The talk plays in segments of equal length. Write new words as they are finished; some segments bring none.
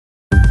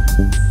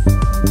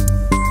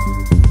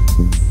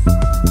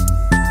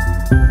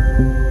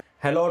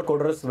Hello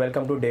coders,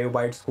 welcome to Dev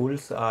Byte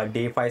School's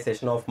day 5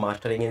 session of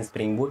mastering in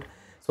Spring Boot.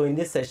 So in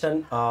this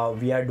session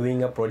we are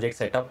doing a project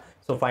setup.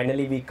 So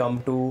finally we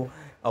come to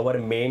our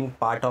main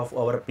part of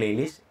our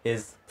playlist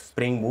is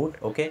Spring Boot.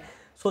 Okay,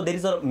 so there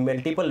is a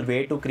multiple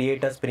way to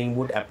create a Spring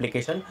Boot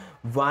application.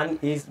 One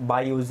is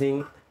by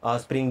using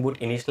Spring Boot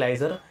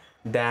Initializer,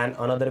 then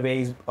another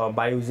way is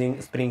by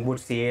using Spring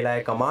Boot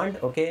CLI command.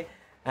 Okay,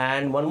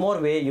 and one more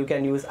way you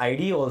can use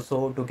IDE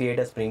also to create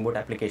a Spring Boot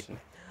application.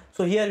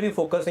 So here we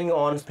focusing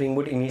on Spring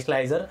Boot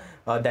Initializer.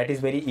 That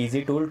is very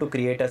easy tool to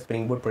create a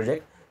Spring Boot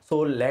project. So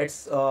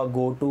let's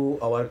go to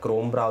our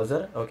Chrome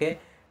browser, okay,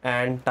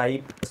 and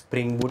type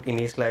Spring Boot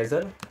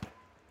Initializer,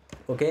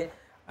 okay,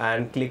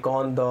 and click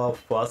on the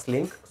first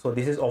link. So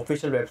this is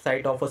official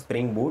website of a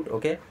Spring Boot,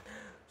 okay.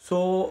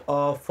 So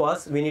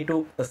first we need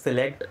to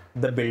select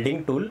the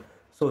building tool.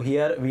 So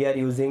here we are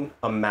using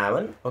a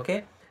Maven,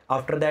 okay.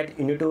 After that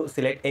you need to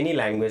select any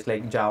language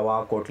like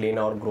Java,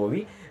 Kotlin or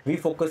Groovy. We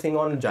focusing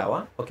on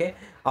Java, okay.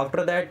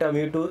 After that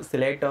we need to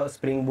select a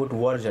Spring Boot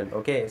version,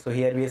 okay. So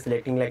here we are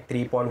selecting like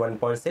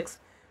 3.1.6,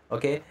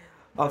 okay.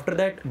 After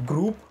that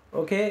group,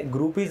 okay,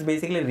 group is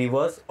basically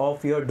reverse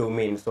of your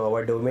domain. So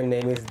our domain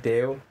name is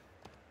Dev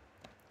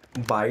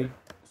Byte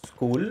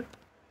School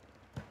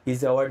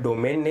is our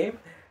domain name,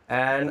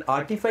 and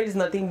artifact is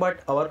nothing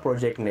but our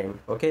project name,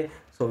 okay.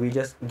 So we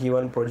just give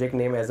one project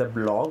name as a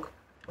blog,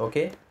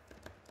 okay,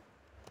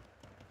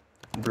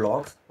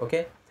 blogs,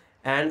 okay.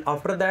 And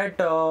after that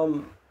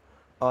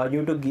you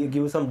need to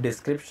give some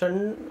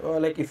description,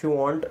 like if you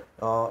want,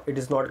 it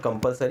is not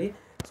compulsory.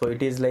 So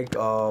it is like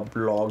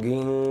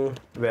blogging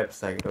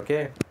website,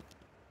 okay,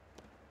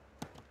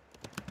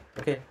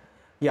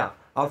 yeah.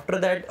 After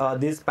that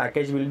this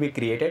package will be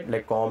created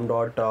like com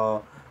dot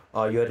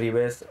your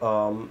reverse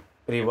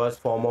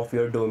form of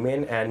your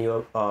domain and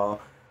your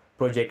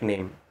project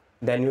name.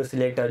 Then you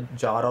select a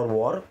jar or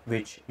var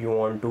which you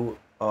want to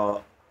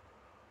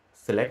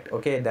select,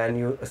 okay. Then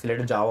you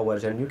select a Java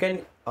version. You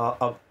can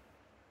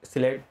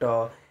select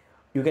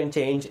you can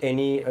change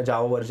any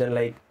Java version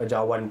like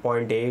Java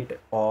 1.8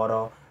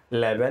 or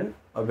 11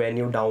 when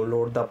you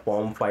download the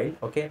POM file,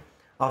 okay.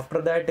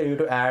 After that you need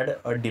to add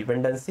a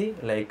dependency.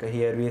 Like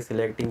here we are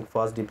selecting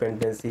first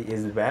dependency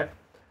is web,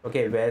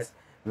 okay.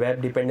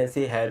 Web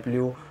dependency help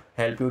you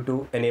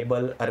to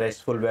enable a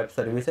RESTful web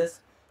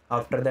services.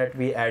 After that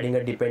we adding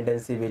a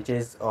dependency which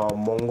is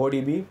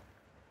MongoDB,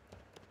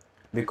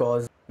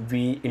 because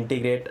we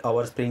integrate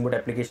our Spring Boot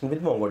application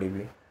with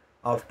MongoDB.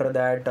 After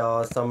that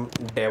some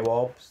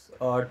DevOps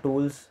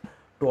tools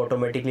to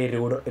automatically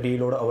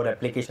reload our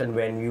application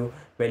when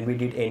we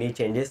did any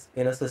changes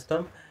in a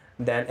system.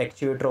 Then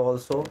actuator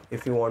also,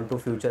 if you want to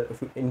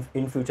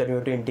in future you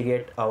have to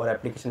integrate our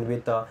application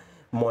with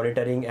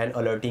monitoring and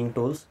alerting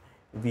tools,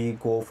 we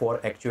go for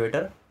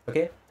actuator,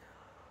 okay.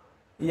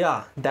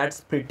 Yeah, that's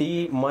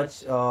pretty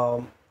much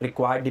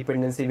required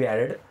dependency we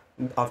added.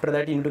 After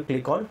that you need to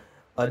click on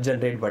a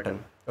generate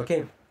button,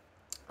 okay.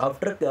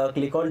 After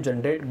click on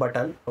generate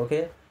button,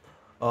 okay,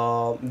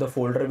 the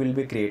folder will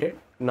be created.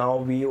 Now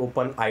we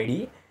open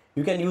IDE.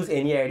 You can use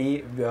any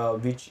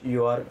IDE which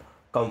you are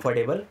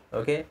comfortable,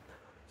 okay.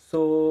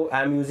 So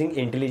I'm using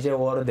IntelliJ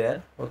over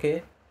there,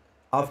 okay.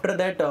 After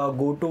that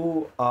go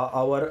to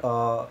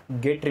our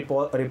git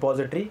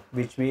repository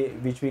which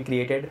we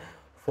created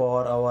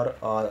for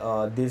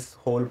our this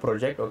whole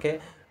project, okay.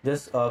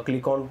 Just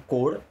click on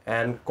code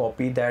and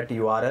copy that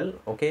URL,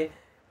 okay,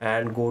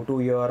 and go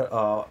to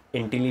your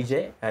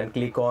IntelliJ and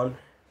click on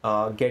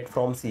get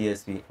from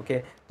CSV,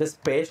 okay.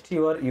 Just paste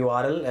your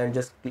URL and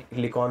just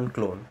click on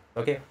clone,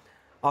 okay.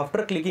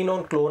 After clicking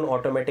on clone,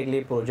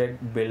 automatically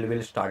project build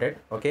will start it,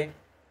 okay.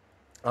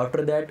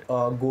 After that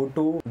go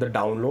to the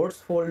downloads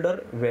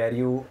folder where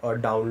you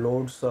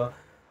downloads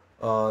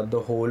the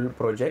whole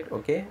project,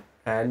 okay.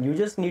 And you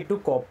just need to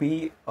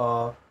copy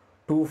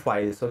two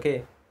files,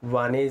 okay.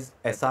 One is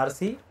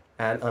src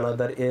and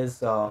another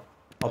is a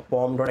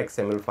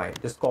pom.xml file.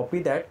 Just copy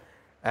that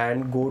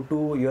and go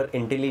to your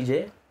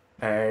IntelliJ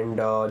and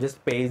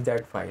just paste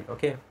that file,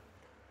 okay.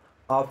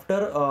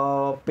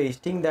 After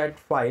pasting that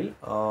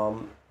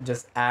file,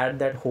 just add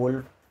that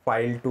whole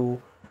file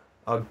to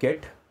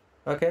git,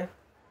 okay.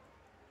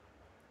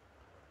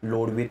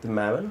 Load with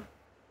Maven.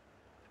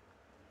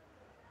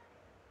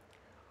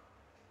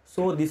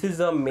 So this is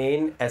the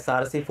main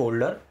src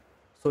folder.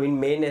 So in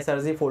main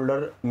src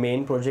folder,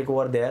 main project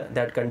over there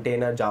that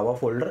contain a Java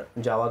folder.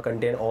 Java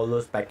contain all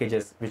those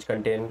packages which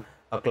contain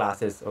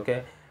classes,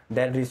 okay.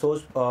 Then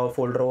resource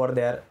folder over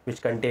there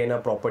which contain a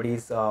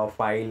properties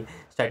file,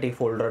 static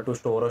folder to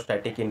store a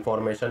static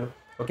information,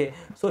 okay.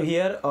 So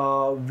here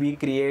we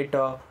create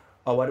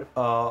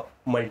our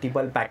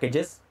multiple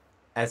packages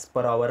as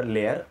per our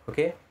layer,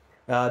 okay.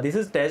 This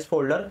is test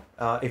folder.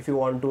 If you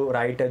want to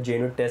write a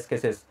JUnit test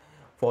cases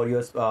for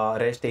your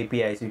REST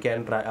APIs, you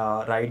can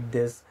write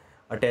this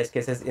test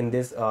cases in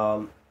this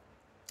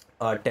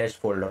test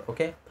folder,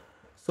 okay.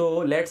 So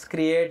let's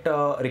create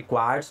a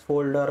requires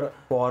folder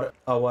for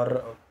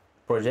our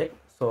project.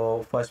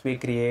 So first we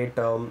create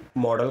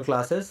model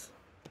classes,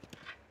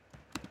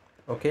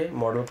 okay,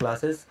 model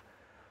classes.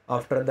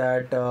 After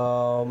that,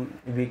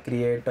 we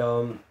create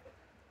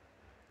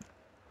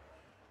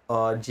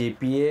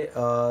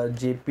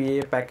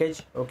JPA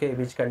package, okay,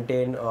 which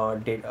contain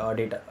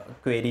data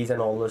queries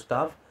and all the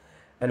stuff.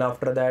 And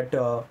after that,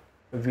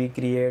 we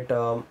create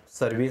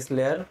service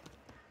layer,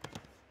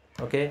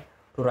 okay,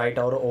 to write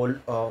our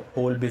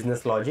whole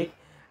business logic.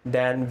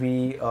 Then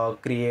we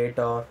create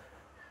a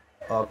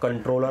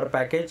controller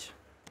package,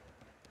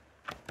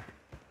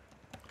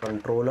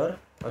 controller,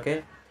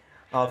 okay.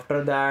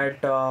 After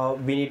that,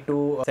 we need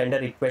to send a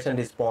request and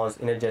response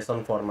in a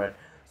JSON format.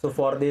 So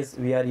for this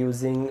we are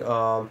using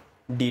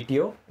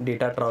DTO,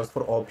 data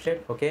transfer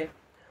object, okay.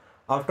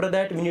 After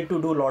that, we need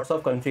to do lots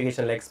of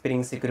configuration like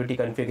Spring security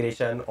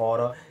configuration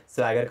or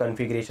Swagger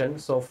configuration.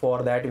 So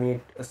for that, we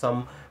need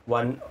some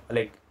one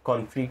like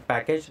config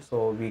package.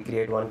 So we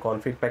create one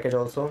config package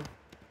also,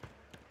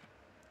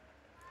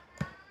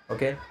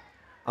 okay.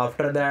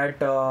 After that,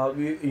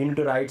 we need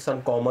to write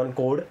some common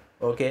code,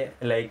 okay,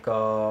 like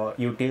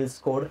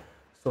utils code.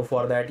 So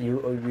for that, we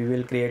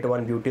will create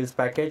one utils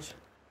package.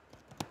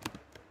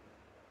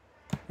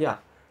 Yeah,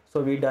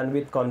 so we done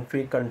with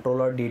config,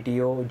 controller,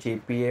 DTO,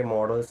 JPA,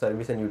 model,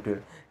 service, and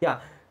util. Yeah,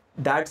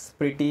 that's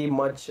pretty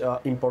much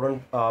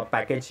important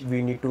package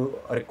we need to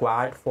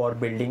required for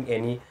building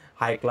any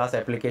high class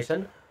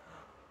application.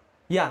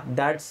 Yeah,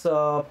 that's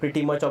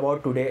pretty much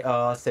about today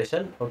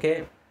session,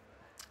 okay.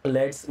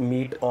 Let's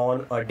meet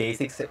on a day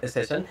 6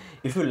 session.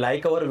 If you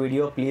like our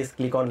video, please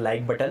click on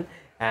like button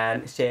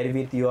and share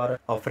with your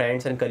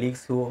friends and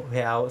colleagues who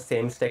have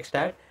same tech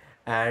stack,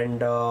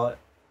 and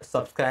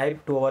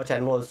subscribe to our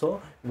channel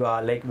also.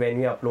 Like when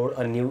we upload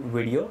a new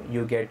video,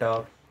 you get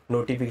a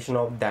notification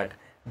of that.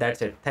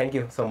 That's it. Thank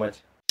you so much.